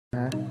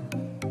है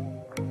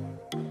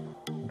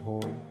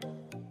ढोल।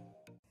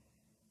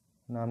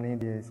 नाम नहीं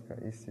दिया इसका,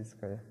 इस चीज़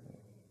का है।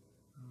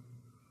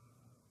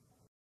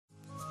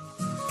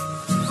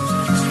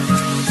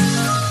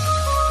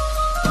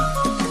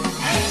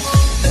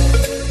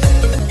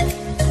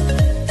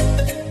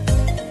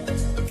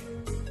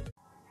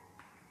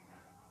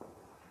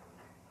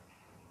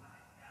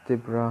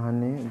 Tripura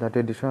honey, the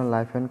traditional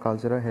life and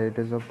cultural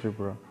heritage of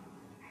Tripura.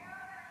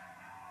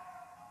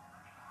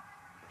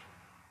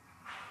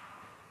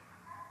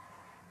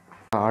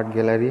 Art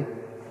gallery,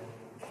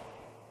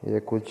 ये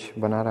कुछ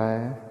बना रहा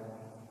है,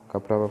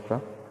 कपड़ा वपड़ा।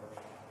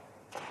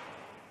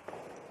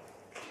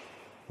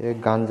 ये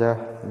गांजा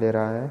ले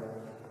रहा है,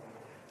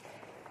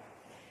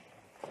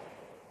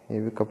 ये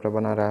भी कपड़ा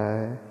बना रहा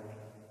है।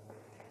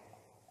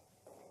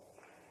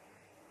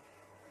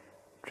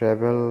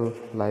 ट्रैवल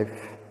लाइफ,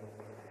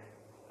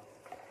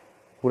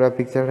 पूरा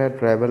पिक्चर है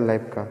ट्रैवल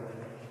लाइफ का।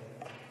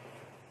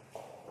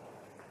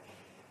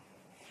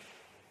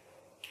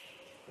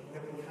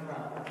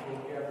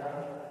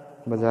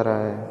 बजा रहा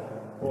है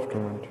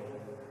इंस्ट्रूमेंट।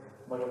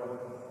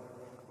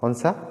 कौन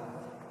सा?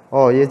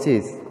 ओ ये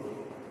चीज़,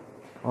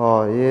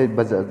 ओ ये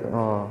बजा,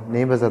 ओ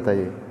नहीं बजाता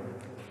ये।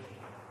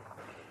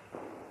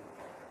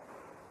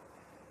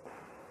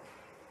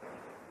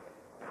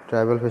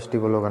 ट्राइबल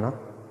फेस्टिवल होगा ना,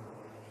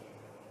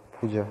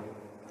 पूजा।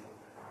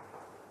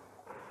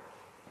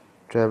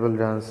 ट्राइबल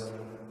डांस,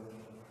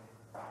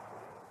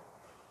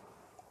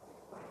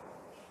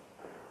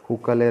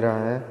 हुक्का ले रहा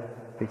है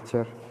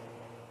पिक्चर।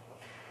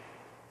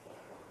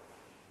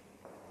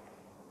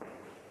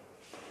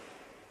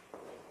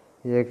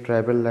 ये एक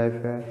ट्राइबल लाइफ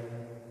है।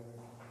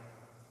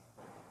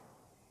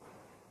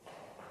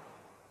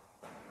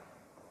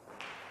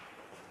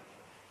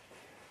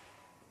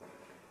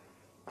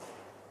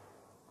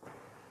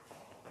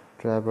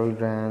 Tribal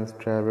dance,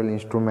 tribal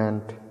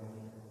instrument,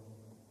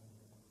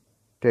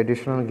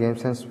 traditional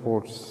games and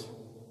sports.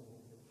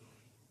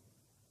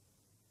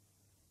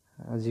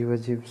 अजीब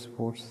अजीब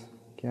स्पोर्ट्स,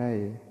 क्या है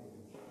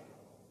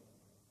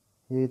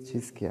ये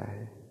चीज़ क्या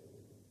है?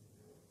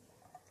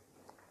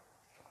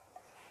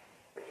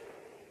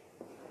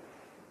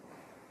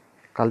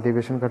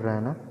 कल्टीवेशन कर रहा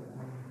है ना,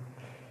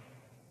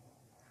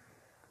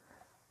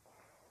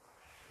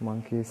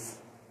 मंकीज।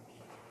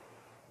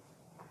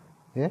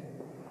 ये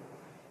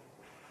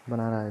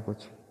बना रहा है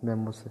कुछ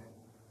बैम्बू से।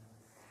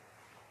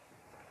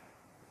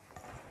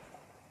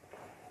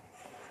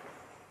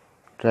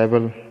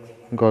 Tribal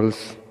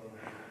girls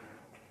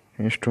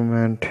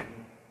instrument.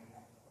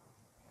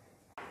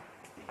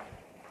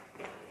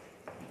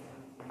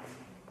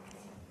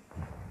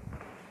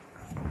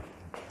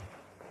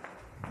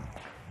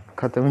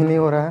 ख़त्म ही नहीं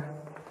हो रहा है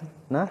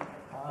ना,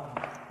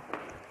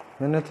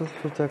 मैंने तो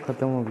सोचा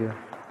ख़त्म हो गया।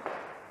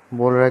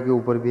 बोल रहा है कि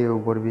ऊपर भी है,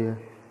 ऊपर भी है।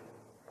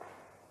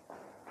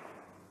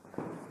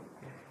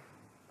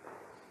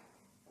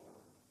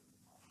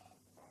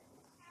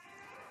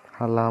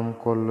 हलाम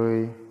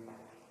कोलोई,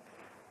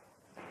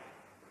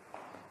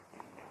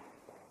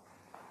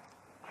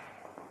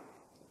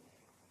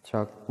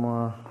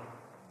 चकमा।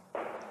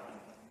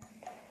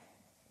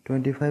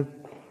 25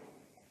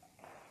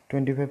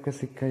 का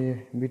सिक्का, ये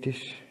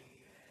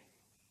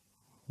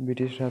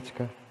ब्रिटिश राज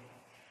का।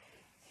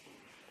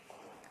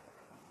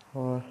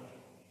 और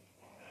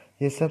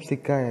ये सब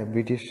सिक्का है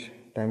ब्रिटिश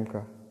टाइम का।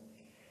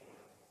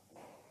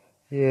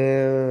 ये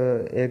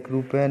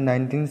 ₹1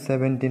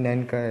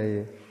 1979 का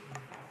है।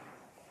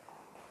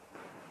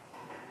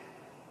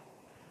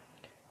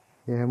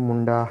 ये है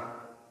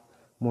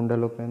मुंडा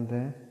लोग पहनते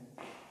हैं।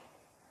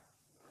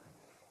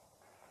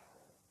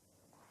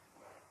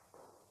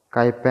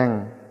 काइपेंग,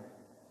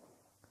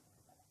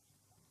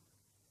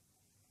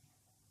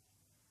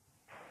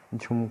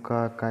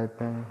 झुमका,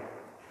 काइपेंग।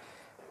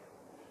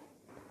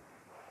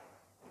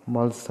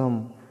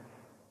 मलसम,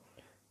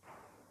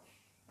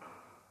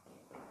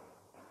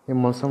 ये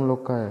मलसम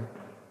लोग का है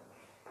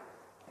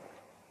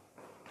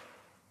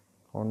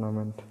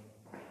ऑर्नामेंट।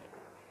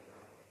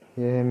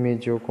 ये है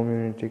मिजो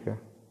कम्युनिटी का।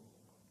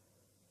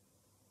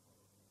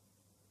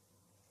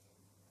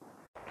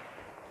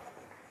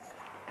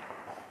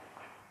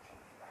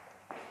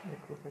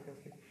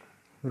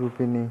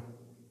 रुपिनी,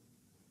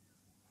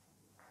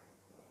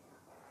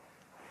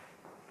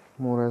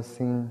 मोरा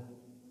सिंह।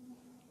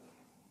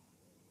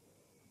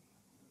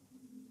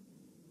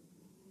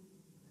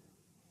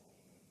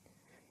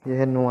 यह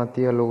है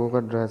नुआतिया लोगों का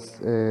ड्रेस,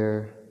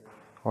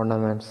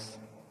 ऑर्नामेंट्स।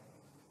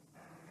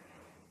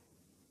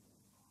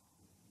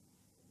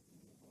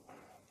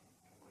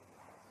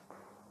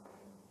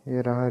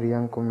 ये रहा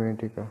रियांग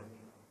कम्युनिटी का।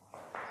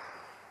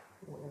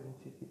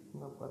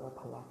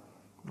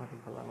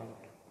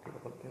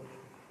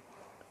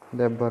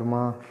 देव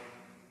वर्मा।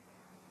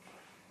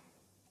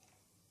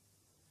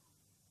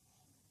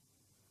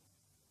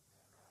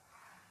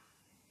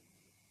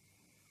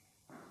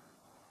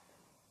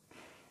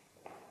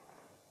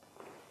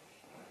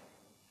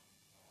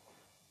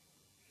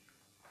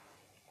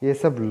 ये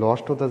सब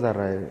लॉस्ट होता जा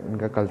रहा है,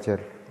 इनका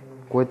कल्चर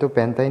कोई तो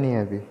पहनता ही नहीं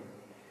है अभी।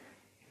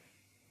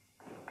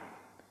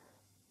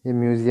 ये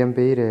म्यूजियम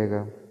पे ही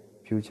रहेगा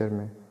फ्यूचर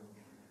में।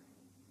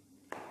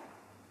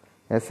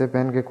 ऐसे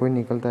पहन के कोई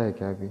निकलता है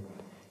क्या अभी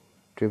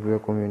त्रिपुरा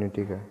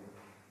कम्युनिटी का?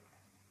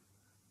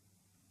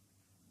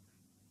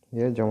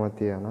 ये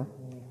जमाती है ना?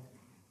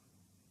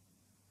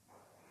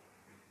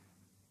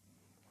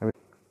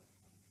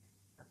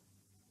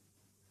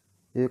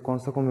 ये कौन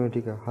सा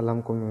कम्युनिटी का?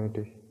 Halam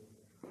community,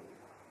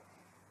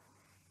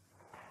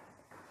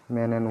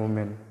 man and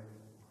women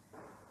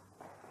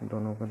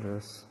दोनों का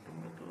ड्रेस।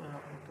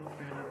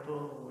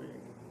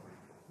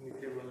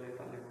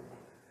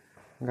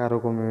 गारो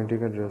कम्युनिटी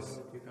का ड्रेस।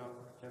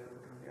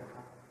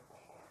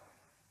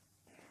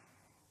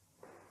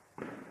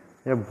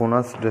 ये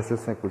बोनस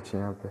ड्रेसेस हैं कुछ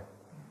यहाँ पे।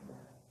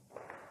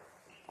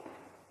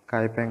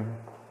 काइपेंग,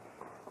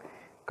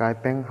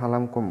 काइपेंग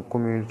हलम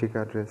कम्युनिटी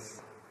का ड्रेस।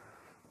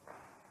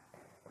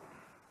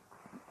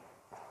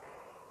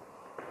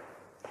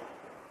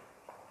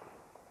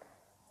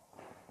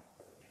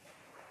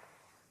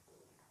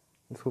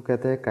 इसको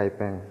कहते हैं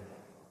काइपेंग।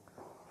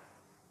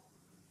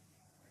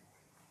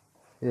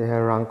 ये है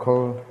रांखो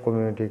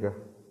कम्युनिटी का।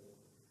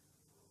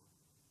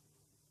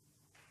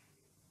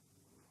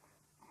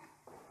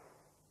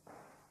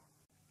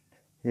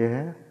 ये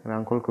है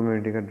रांखोल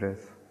कम्युनिटी का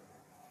ड्रेस।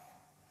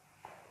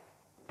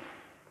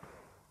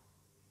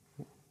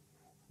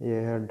 ये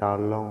है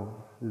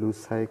डारलोंग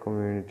लूसाई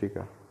कम्युनिटी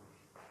का।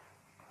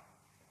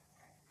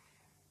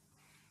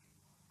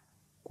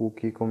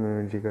 कुकी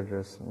कम्युनिटी का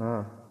ड्रेस ना,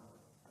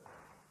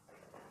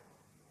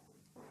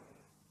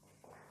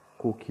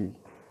 कुकी।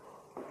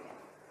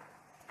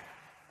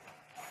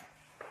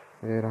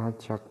 ये रहा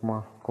चकमा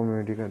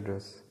कम्युनिटी का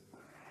ड्रेस।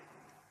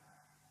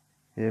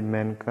 ये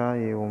मैन का,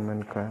 ये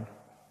वुमेन का।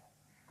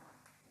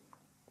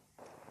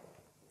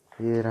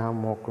 ये रहा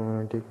मो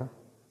कम्युनिटी का,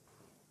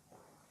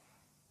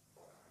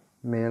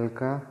 मेल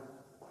का,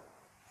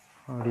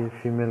 और ये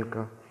फीमेल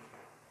का,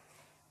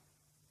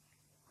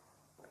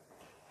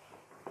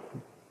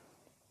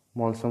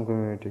 मॉलसम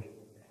कम्युनिटी।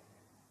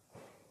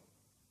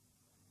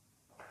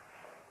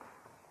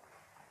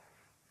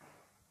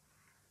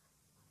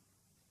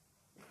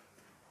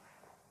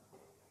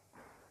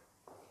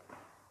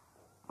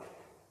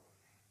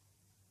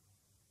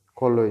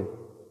 कोलोई।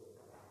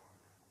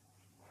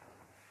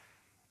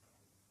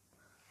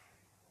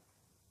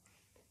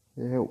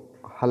 ये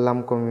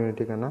हल्लाम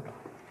कम्युनिटी का ना।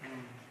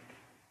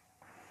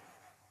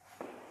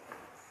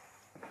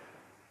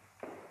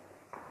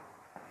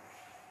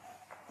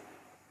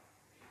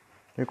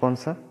 ये कौन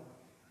सा?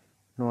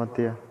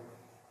 नोतिया।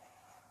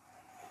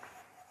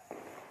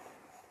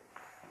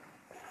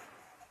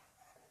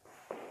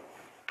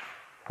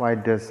 वाइट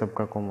ड्रेस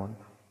सबका कॉमन।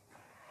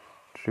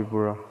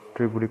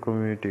 त्रिपुरी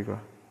कम्युनिटी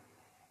का।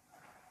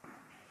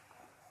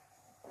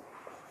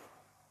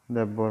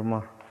 देव वर्मा।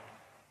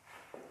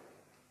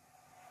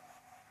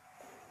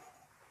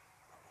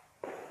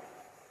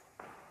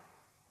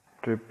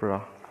 त्रिपुरा।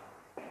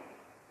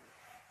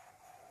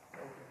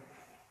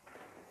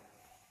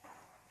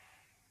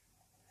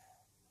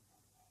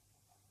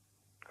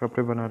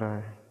 कपड़े बना रहा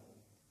है।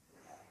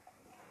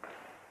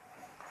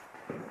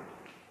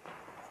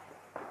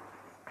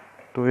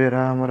 तो ये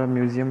रहा हमारा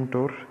म्यूजियम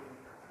टूर।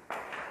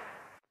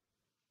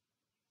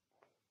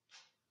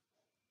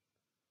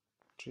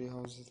 ट्री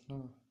हाउसेस ना,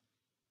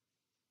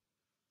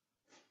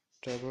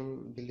 ट्रैवल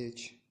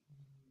विलेज।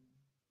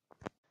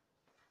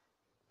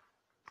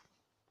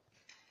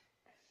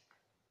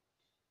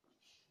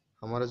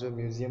 हमारा जो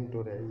म्यूजियम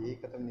टूर है ये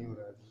खत्म नहीं हो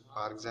रहा है।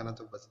 पार्क जाना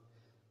तो बस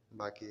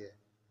बाकी है।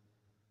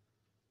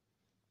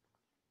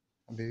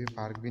 अभी भी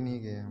पार्क भी नहीं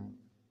गए हम,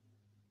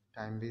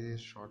 टाइम भी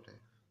शॉर्ट है।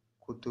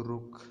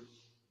 खुतुरुक,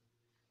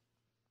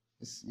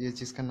 ये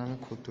चीज़ का नाम है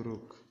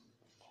खुतुरुक।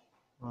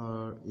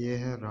 और ये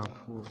है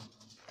राफू,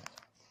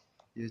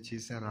 ये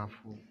चीज़ है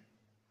राफू।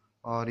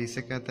 और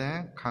इसे कहते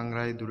हैं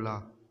खांगराई दुल्ला।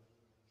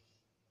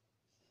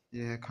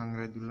 ये है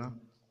खांगराई दुल्ला।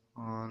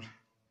 और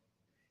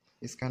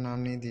इसका नाम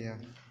नहीं दिया,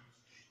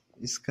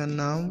 इसका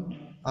नाम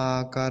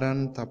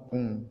आकारंग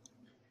तापुंग,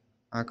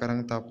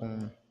 आकारंग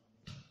तापुंग।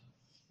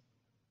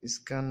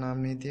 इसका नाम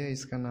नहीं दिया,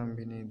 इसका नाम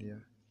भी नहीं दिया।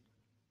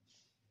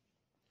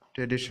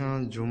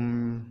 ट्रेडिशनल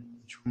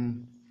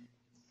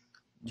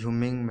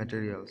झूमिंग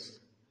मटेरियल्स।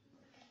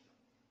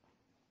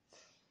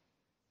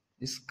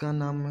 इसका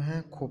नाम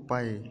है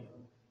खोपाई।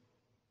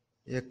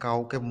 ये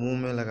काऊ के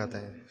मुंह में लगाता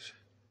है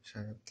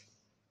शायद।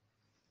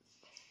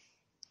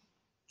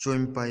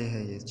 चोइमपाई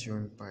है ये,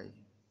 चोइमपाई।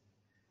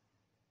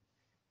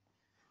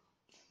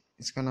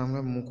 इसका नाम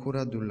है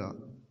मुखुरा दुला।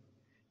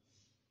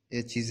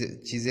 ये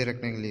चीजें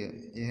रखने के लिए।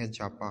 ये है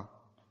जापा।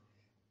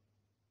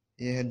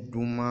 ये है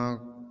डूमा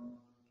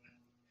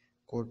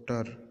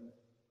कोटर।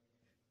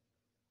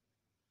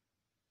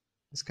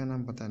 इसका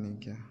नाम पता नहीं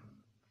क्या।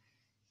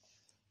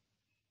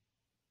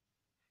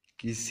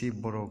 किसी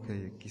बोरोक है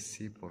ये,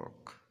 किसी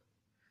बोरोक।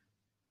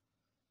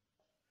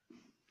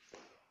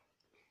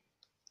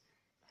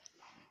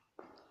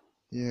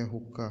 ये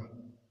हुक्का।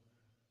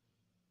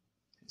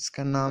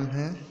 इसका नाम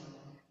है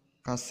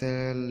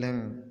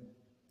कासेलेंग।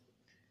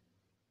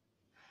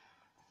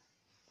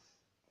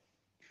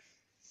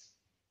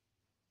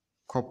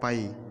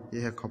 खोपाई,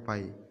 ये है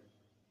खोपाई।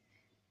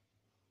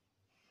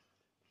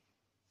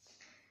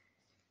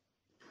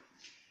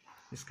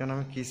 इसका नाम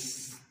है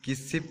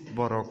किसिप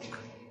बरक।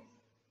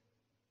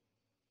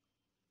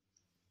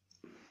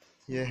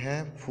 यह है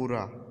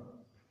फूरा।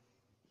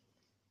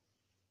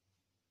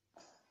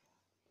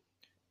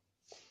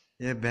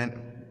 यह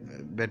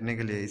बैठने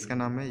के लिए, इसका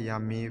नाम है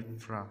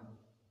यामीफ्रा।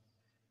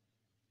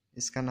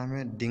 इसका नाम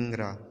है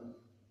डिंगरा,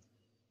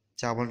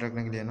 चावल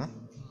रखने के लिए ना।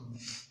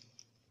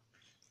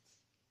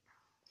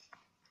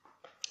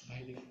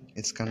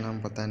 इसका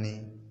नाम पता नहीं,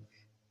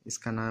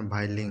 इसका नाम है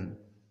भाइलिंग।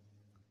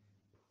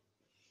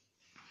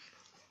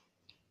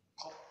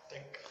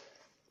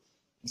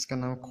 इसका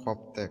नाम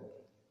खोपतेक,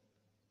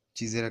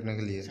 चीजें रखने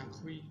के लिए।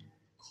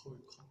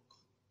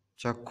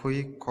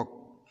 चखुई खोक।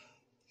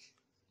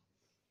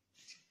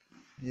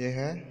 यह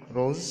है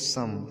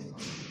रोजसम,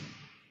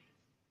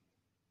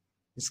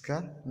 इसका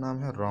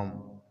नाम है रोम,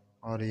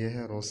 और यह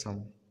है रोसम।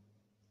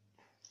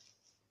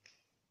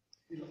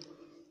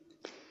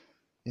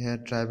 यह है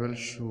ट्राइबल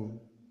शू,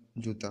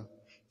 जूता।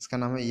 इसका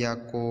नाम है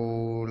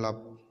याकोलाप,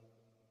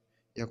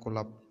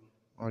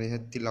 और यह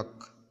है तिलक,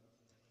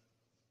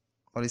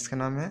 और इसका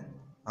नाम है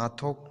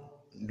आथोक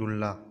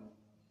डुल्ला,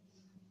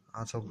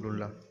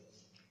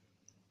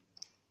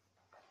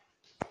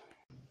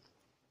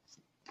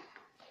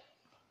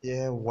 यह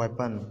है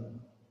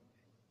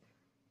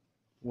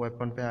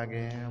वेपन पे आ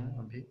गए हैं हम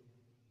अभी।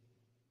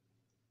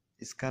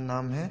 इसका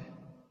नाम है,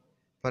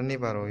 पर नहीं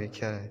पा रहा हूँ ये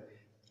क्या है,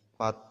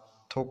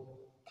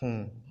 पाथोकुं,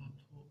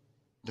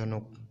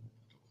 धनुक।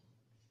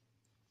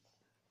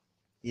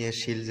 ये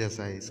शील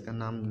जैसा है, इसका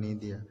नाम नहीं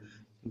दिया।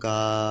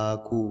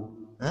 गाकू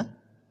है,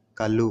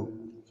 कालू,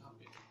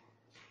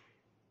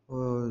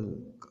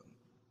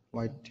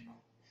 वाइट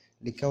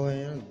लिखा हुआ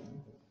है।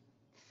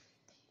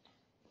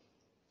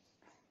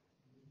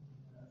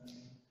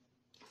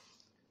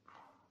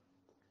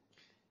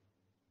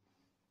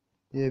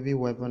 ये भी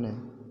वेपन है।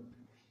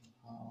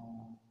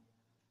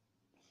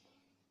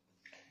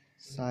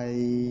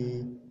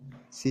 साई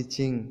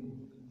सिचिंग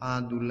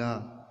आदुला,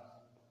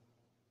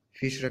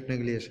 फिश रखने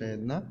के लिए शायद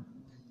ना।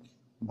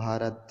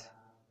 भारत,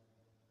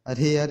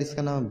 अरे यार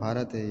इसका नाम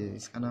भारत है,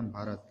 इसका नाम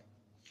भारत।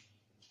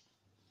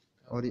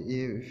 और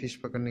ये फिश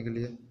पकड़ने के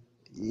लिए,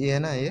 ये है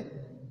ना, ये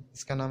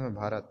इसका नाम है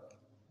भारत।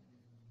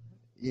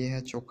 ये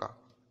है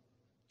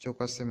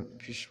चोका से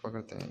फिश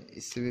पकड़ते हैं,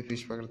 इससे भी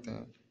फिश पकड़ते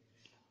हैं।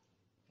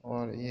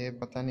 और ये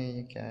पता नहीं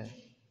ये क्या है,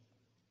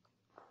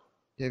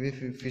 ये भी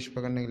फिश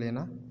पकड़ने के लिए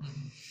ना।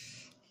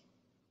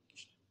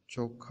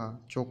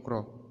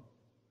 चोकरो,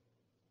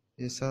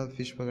 ये सब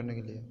फिश पकड़ने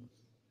के लिए।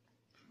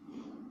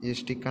 ये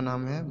स्टिक का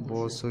नाम है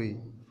बोसुई।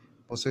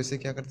 बोसुई से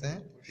क्या करते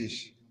हैं, फिश।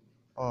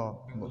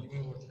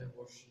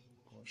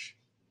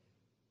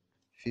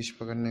 फिश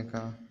पकड़ने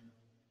का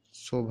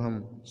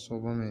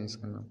शोभम है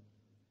इसका नाम।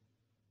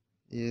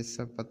 ये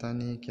सब पता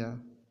नहीं क्या,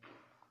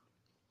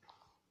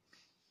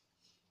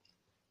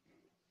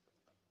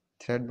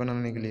 थ्रेड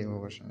बनाने के लिए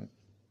होगा शायद।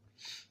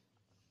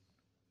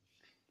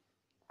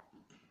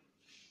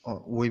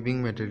 और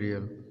वीविंग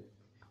मटेरियल,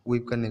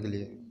 वीव करने के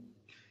लिए।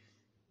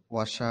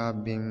 वाशा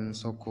बिम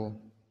सोको,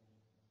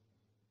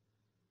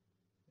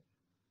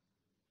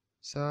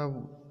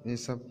 सब ये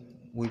सब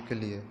वीव के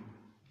लिए।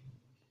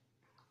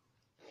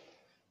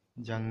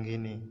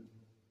 जंगिनी,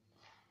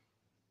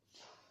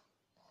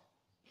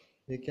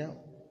 ये क्या,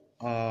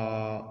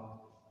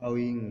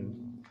 अविंग,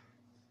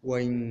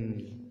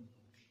 वाइंग।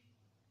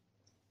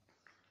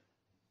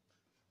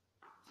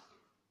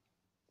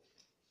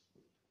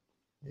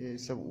 ये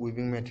सब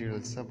वीविंग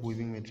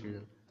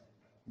मटेरियल,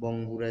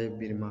 बोंगुराई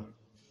बिरमा।